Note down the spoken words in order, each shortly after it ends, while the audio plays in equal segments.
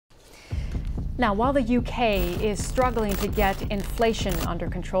Now, while the UK is struggling to get inflation under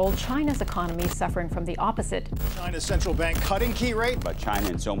control, China's economy is suffering from the opposite. China's central bank cutting key rate. But China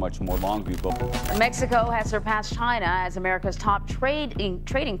and so much more long ago. Mexico has surpassed China as America's top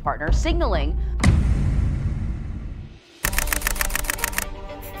trading partner, signaling.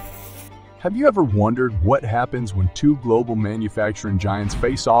 Have you ever wondered what happens when two global manufacturing giants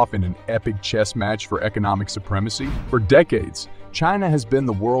face off in an epic chess match for economic supremacy? For decades, China has been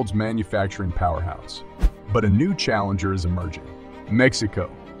the world's manufacturing powerhouse. But a new challenger is emerging: Mexico.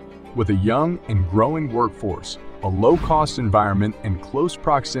 With a young and growing workforce, a low-cost environment, and close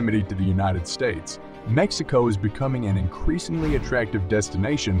proximity to the United States, Mexico is becoming an increasingly attractive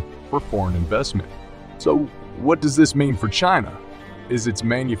destination for foreign investment. So, what does this mean for China? Is its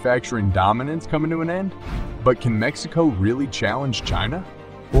manufacturing dominance coming to an end? But can Mexico really challenge China?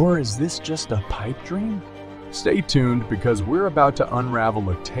 Or is this just a pipe dream? Stay tuned, because we're about to unravel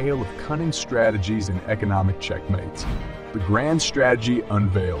a tale of cunning strategies and economic checkmates. The grand strategy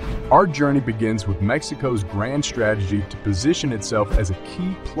unveiled. Our journey begins with Mexico's grand strategy to position itself as a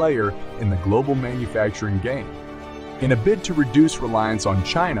key player in the global manufacturing game. In a bid to reduce reliance on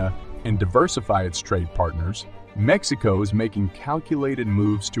China and diversify its trade partners, Mexico is making calculated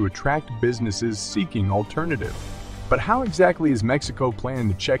moves to attract businesses seeking alternatives. But how exactly is Mexico planning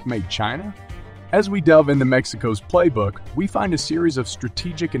to checkmate China? As we delve into Mexico's playbook, we find a series of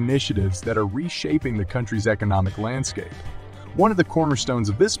strategic initiatives that are reshaping the country's economic landscape. One of the cornerstones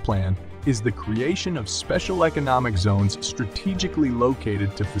of this plan is the creation of special economic zones strategically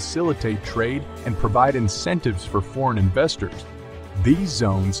located to facilitate trade and provide incentives for foreign investors. These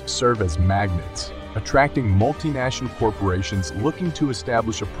zones serve as magnets, attracting multinational corporations looking to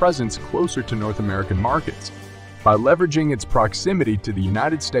establish a presence closer to North American markets. By leveraging its proximity to the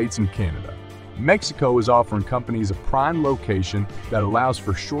United States and Canada, Mexico is offering companies a prime location that allows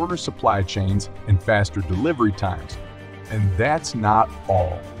for shorter supply chains and faster delivery times. And that's not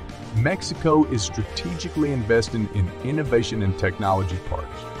all. Mexico is strategically investing in innovation and technology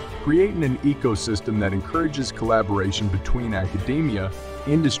parks, creating an ecosystem that encourages collaboration between academia,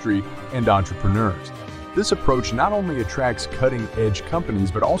 industry, and entrepreneurs. This approach not only attracts cutting-edge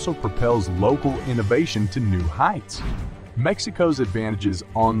companies but also propels local innovation to new heights. Mexico's advantages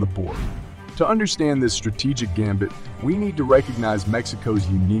on the board. To understand this strategic gambit, we need to recognize Mexico's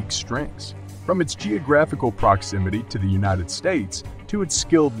unique strengths. From its geographical proximity to the United States to its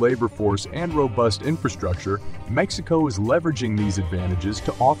skilled labor force and robust infrastructure, Mexico is leveraging these advantages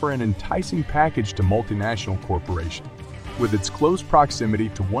to offer an enticing package to multinational corporations. With its close proximity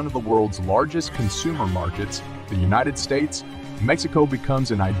to one of the world's largest consumer markets, the United States, Mexico becomes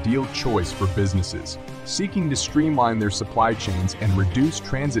an ideal choice for businesses seeking to streamline their supply chains and reduce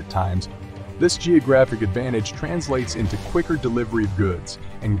transit times. This geographic advantage translates into quicker delivery of goods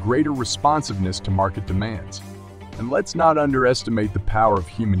and greater responsiveness to market demands. And let's not underestimate the power of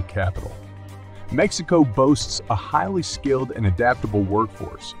human capital. Mexico boasts a highly skilled and adaptable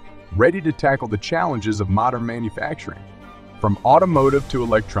workforce, ready to tackle the challenges of modern manufacturing. From automotive to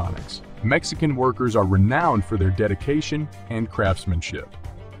electronics, Mexican workers are renowned for their dedication and craftsmanship,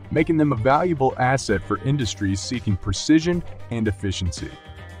 making them a valuable asset for industries seeking precision and efficiency.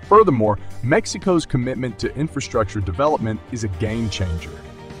 Furthermore, Mexico's commitment to infrastructure development is a game changer.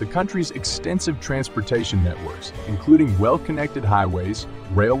 The country's extensive transportation networks, including well-connected highways,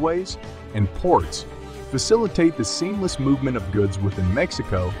 railways, and ports, facilitate the seamless movement of goods within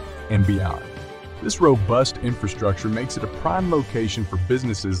Mexico and beyond. This robust infrastructure makes it a prime location for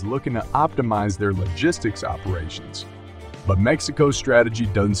businesses looking to optimize their logistics operations. But Mexico's strategy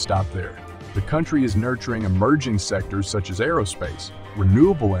doesn't stop there. The country is nurturing emerging sectors such as aerospace,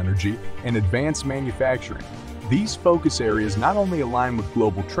 renewable energy, and advanced manufacturing. These focus areas not only align with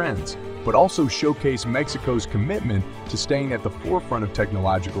global trends, but also showcase Mexico's commitment to staying at the forefront of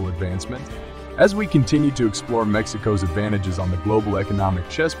technological advancement. As we continue to explore Mexico's advantages on the global economic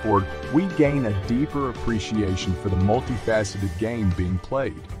chessboard, we gain a deeper appreciation for the multifaceted game being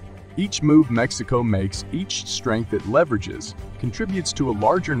played. Each move Mexico makes, each strength it leverages, contributes to a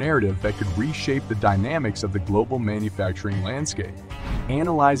larger narrative that could reshape the dynamics of the global manufacturing landscape.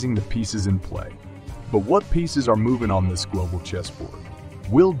 Analyzing the pieces in play. But what pieces are moving on this global chessboard?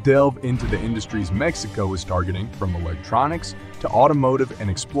 We'll delve into the industries Mexico is targeting, from electronics to automotive, and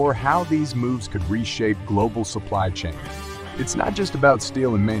explore how these moves could reshape global supply chains. It's not just about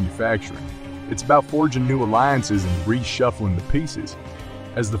steel and manufacturing. It's about forging new alliances and reshuffling the pieces.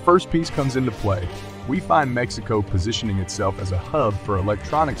 As the first piece comes into play, we find Mexico positioning itself as a hub for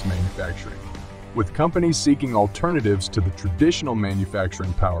electronics manufacturing. With companies seeking alternatives to the traditional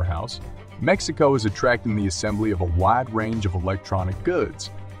manufacturing powerhouse, Mexico is attracting the assembly of a wide range of electronic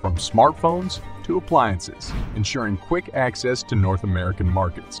goods, from smartphones to appliances, ensuring quick access to North American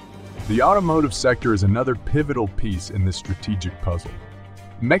markets. The automotive sector is another pivotal piece in this strategic puzzle.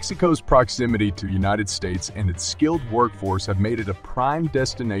 Mexico's proximity to the United States and its skilled workforce have made it a prime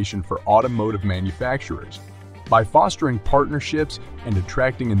destination for automotive manufacturers. By fostering partnerships and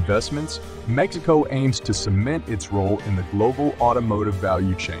attracting investments, Mexico aims to cement its role in the global automotive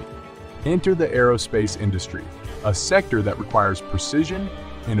value chain. Enter the aerospace industry, a sector that requires precision,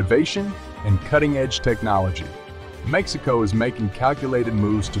 innovation, and cutting-edge technology. Mexico is making calculated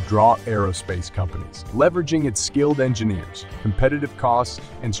moves to draw aerospace companies, leveraging its skilled engineers, competitive costs,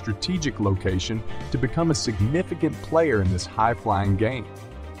 and strategic location to become a significant player in this high-flying game.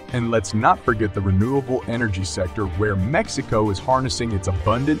 And let's not forget the renewable energy sector, where Mexico is harnessing its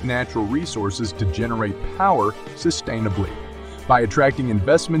abundant natural resources to generate power sustainably. By attracting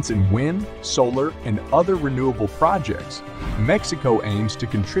investments in wind, solar, and other renewable projects, Mexico aims to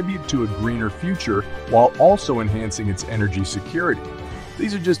contribute to a greener future while also enhancing its energy security.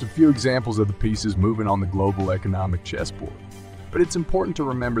 These are just a few examples of the pieces moving on the global economic chessboard. But it's important to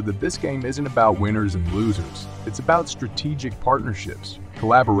remember that this game isn't about winners and losers. It's about strategic partnerships,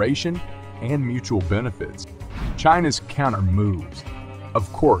 collaboration, and mutual benefits. China's counter moves.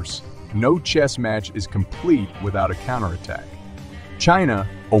 Of course, no chess match is complete without a counterattack. China,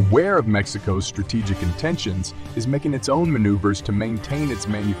 aware of Mexico's strategic intentions, is making its own maneuvers to maintain its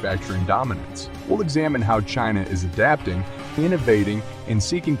manufacturing dominance. We'll examine how China is adapting, innovating, and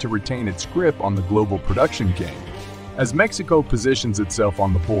seeking to retain its grip on the global production game. As Mexico positions itself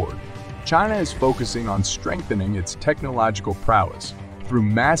on the board, China is focusing on strengthening its technological prowess. Through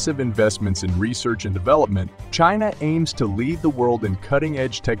massive investments in research and development, China aims to lead the world in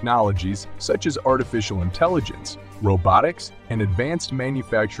cutting-edge technologies such as artificial intelligence, robotics, and advanced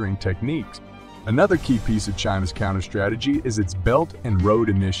manufacturing techniques. Another key piece of China's counter-strategy is its Belt and Road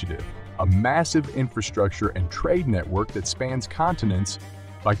Initiative, a massive infrastructure and trade network that spans continents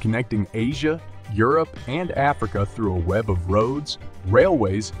by connecting Asia, Europe, and Africa through a web of roads,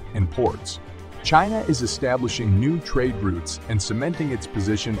 railways, and ports. China is establishing new trade routes and cementing its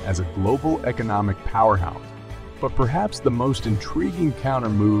position as a global economic powerhouse. But perhaps the most intriguing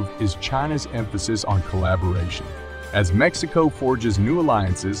counter-move is China's emphasis on collaboration. As Mexico forges new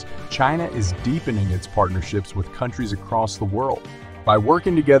alliances, China is deepening its partnerships with countries across the world. By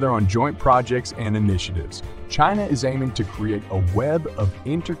working together on joint projects and initiatives, China is aiming to create a web of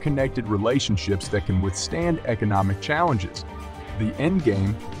interconnected relationships that can withstand economic challenges, the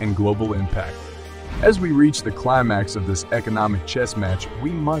endgame, and global impact. As we reach the climax of this economic chess match,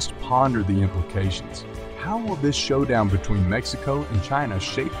 we must ponder the implications. How will this showdown between Mexico and China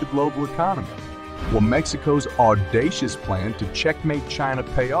shape the global economy? Will Mexico's audacious plan to checkmate China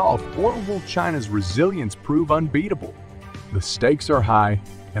pay off, or will China's resilience prove unbeatable? The stakes are high,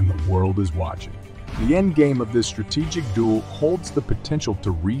 and the world is watching. The endgame of this strategic duel holds the potential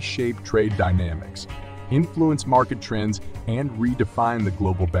to reshape trade dynamics, influence market trends, and redefine the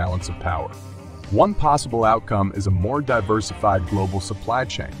global balance of power. One possible outcome is a more diversified global supply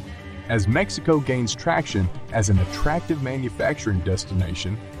chain. As Mexico gains traction as an attractive manufacturing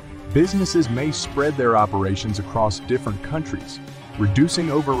destination, businesses may spread their operations across different countries,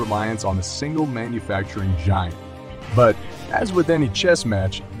 reducing over-reliance on a single manufacturing giant. But, as with any chess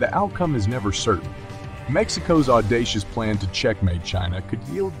match, the outcome is never certain. Mexico's audacious plan to checkmate China could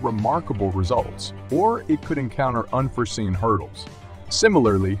yield remarkable results, or it could encounter unforeseen hurdles.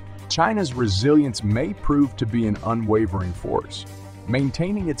 Similarly, China's resilience may prove to be an unwavering force,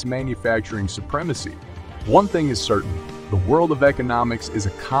 maintaining its manufacturing supremacy. One thing is certain: the world of economics is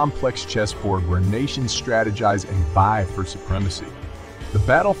a complex chessboard where nations strategize and vie for supremacy. The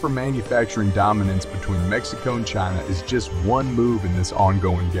battle for manufacturing dominance between Mexico and China is just one move in this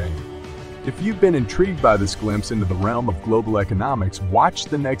ongoing game. If you've been intrigued by this glimpse into the realm of global economics, watch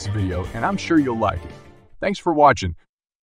the next video and I'm sure you'll like it. Thanks for watching.